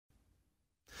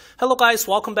Hello guys,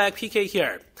 welcome back, PK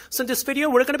here. So in this video,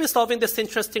 we're going to be solving this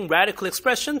interesting radical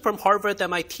expression from Harvard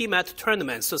MIT Math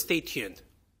Tournament, so stay tuned.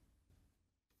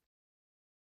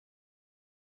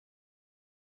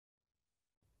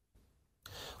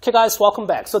 Okay guys, welcome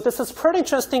back. So this is pretty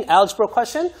interesting algebra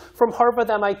question from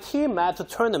Harvard MIT Math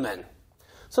Tournament.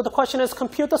 So the question is,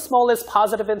 compute the smallest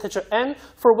positive integer n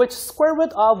for which square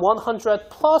root of 100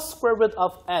 plus square root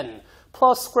of n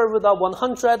plus square root of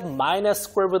 100 minus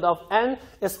square root of n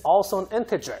is also an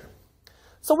integer.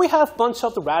 So we have a bunch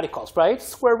of the radicals, right?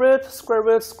 Square root, square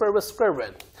root, square root, square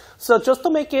root. So just to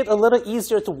make it a little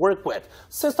easier to work with,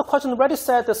 since the question already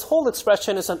said this whole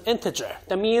expression is an integer,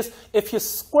 that means if you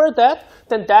square that,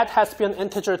 then that has to be an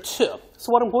integer too.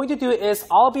 So what I'm going to do is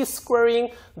I'll be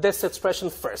squaring this expression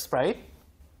first, right?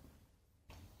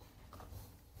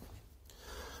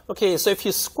 Okay, so if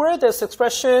you square this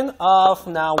expression of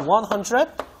now 100,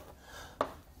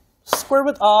 square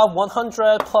root of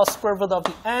 100 plus square root of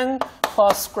the n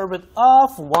plus square root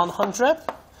of 100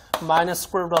 minus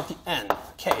square root of the n.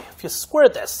 Okay, if you square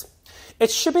this, it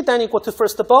should be then equal to,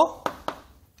 first of all,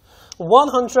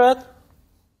 100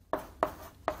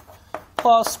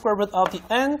 plus square root of the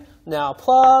n, now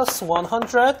plus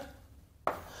 100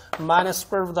 minus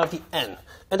square root of the n.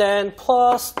 And then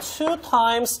plus 2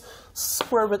 times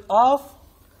square root of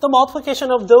the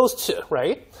multiplication of those two,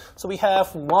 right? So we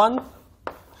have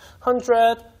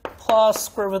 100 plus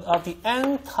square root of the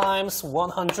n times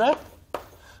 100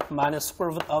 minus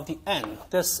square root of the n.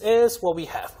 This is what we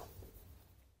have.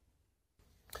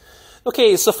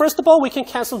 Okay, so first of all, we can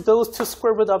cancel those two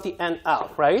square root of the n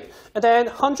out, right? And then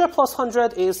 100 plus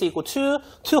 100 is equal to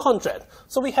 200.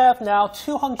 So we have now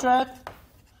 200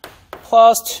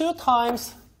 plus 2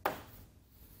 times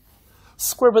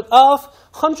square root of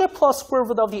 100 plus square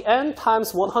root of the n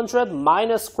times 100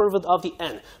 minus square root of the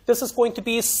n. This is going to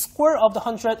be square of the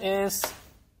 100 is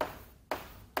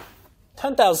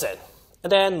 10,000.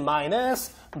 And then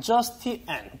minus just the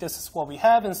n. This is what we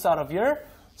have inside of your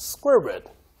square root.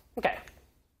 Okay.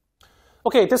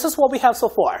 Okay, this is what we have so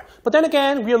far. But then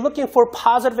again, we are looking for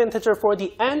positive integer for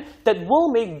the n that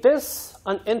will make this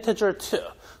an integer too.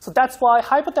 So that's why,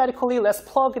 hypothetically, let's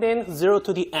plug it in 0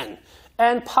 to the n.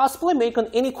 And possibly make an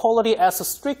inequality as a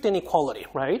strict inequality,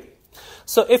 right?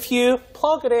 So if you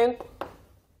plug it in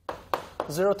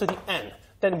 0 to the n,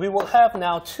 then we will have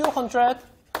now 200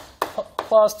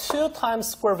 plus 2 times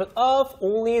square root of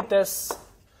only this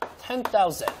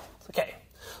 10,000. Okay,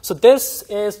 so this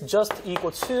is just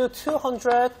equal to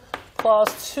 200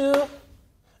 plus 2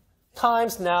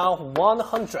 times now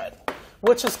 100,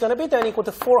 which is going to be then equal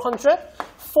to 400.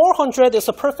 400 is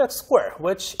a perfect square,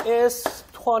 which is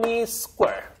 20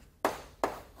 square.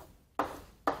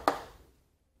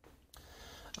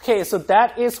 Okay, so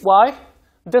that is why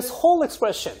this whole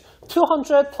expression,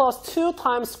 200 plus 2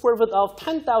 times square root of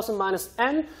 10,000 minus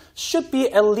n, should be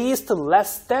at least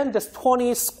less than this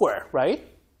 20 square, right?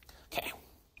 Okay.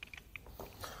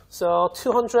 So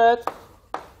 200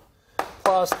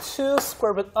 plus 2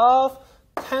 square root of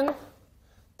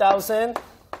 10,000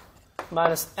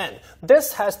 minus n.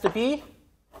 This has to be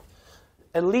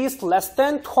at least less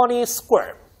than 20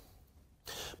 square.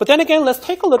 But then again, let's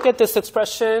take a look at this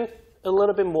expression a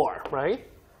little bit more, right?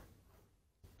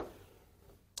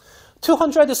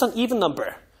 200 is an even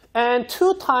number. And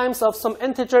 2 times of some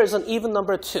integer is an even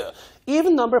number too.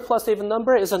 Even number plus even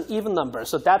number is an even number.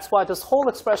 So that's why this whole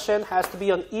expression has to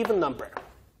be an even number.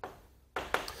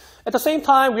 At the same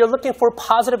time, we are looking for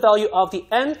positive value of the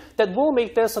n that will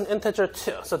make this an integer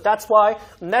too. So that's why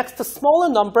next to smaller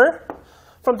number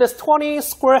from this 20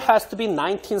 square has to be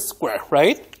 19 square,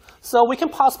 right? So we can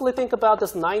possibly think about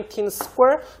this 19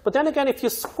 square. But then again, if you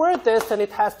square this, then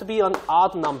it has to be an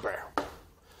odd number.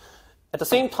 At the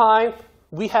same time,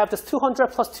 we have this 200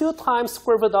 plus 2 times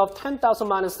square root of 10,000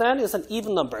 minus n is an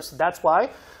even number. So that's why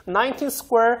 19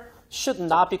 square should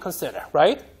not be considered,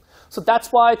 right? So that's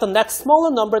why the next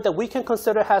smaller number that we can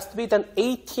consider has to be then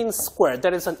 18 squared.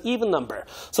 That is an even number.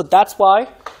 So that's why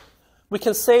we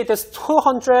can say this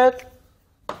 200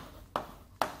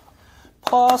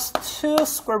 plus 2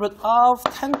 square root of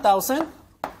 10,000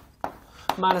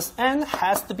 minus n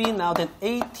has to be now then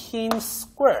 18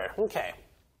 squared. Okay.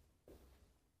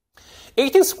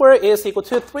 18 squared is equal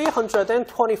to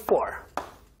 324.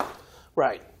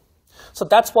 Right. So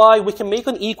that's why we can make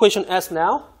an equation as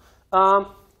now.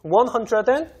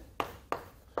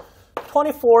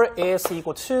 124 is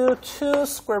equal to 2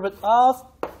 square root of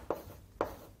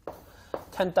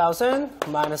 10,000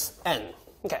 minus n.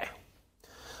 Okay.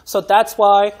 So that's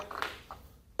why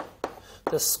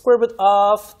the square root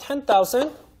of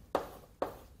 10,000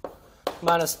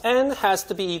 minus n has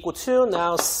to be equal to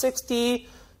now 62.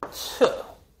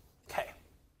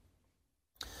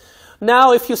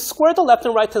 Now, if you square the left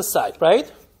and right hand side, right?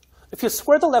 If you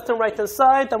square the left and right hand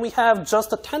side, then we have just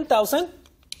the 10,000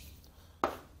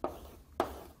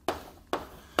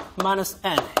 minus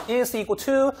n is equal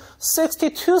to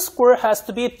 62 squared has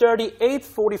to be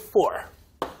 3844.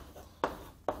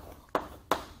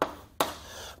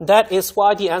 That is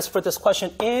why the answer for this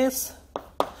question is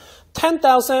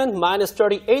 10,000 minus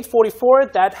 3844.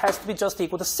 That has to be just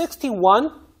equal to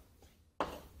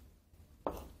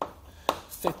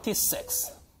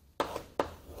 6156.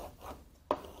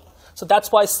 So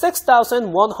that's why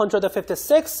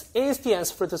 6,156 is the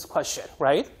answer for this question,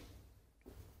 right?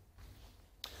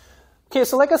 Okay,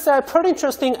 so like I said, pretty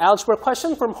interesting algebra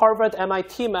question from Harvard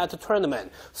MIT Math Tournament.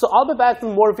 So I'll be back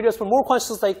with more videos for more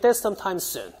questions like this sometime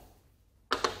soon.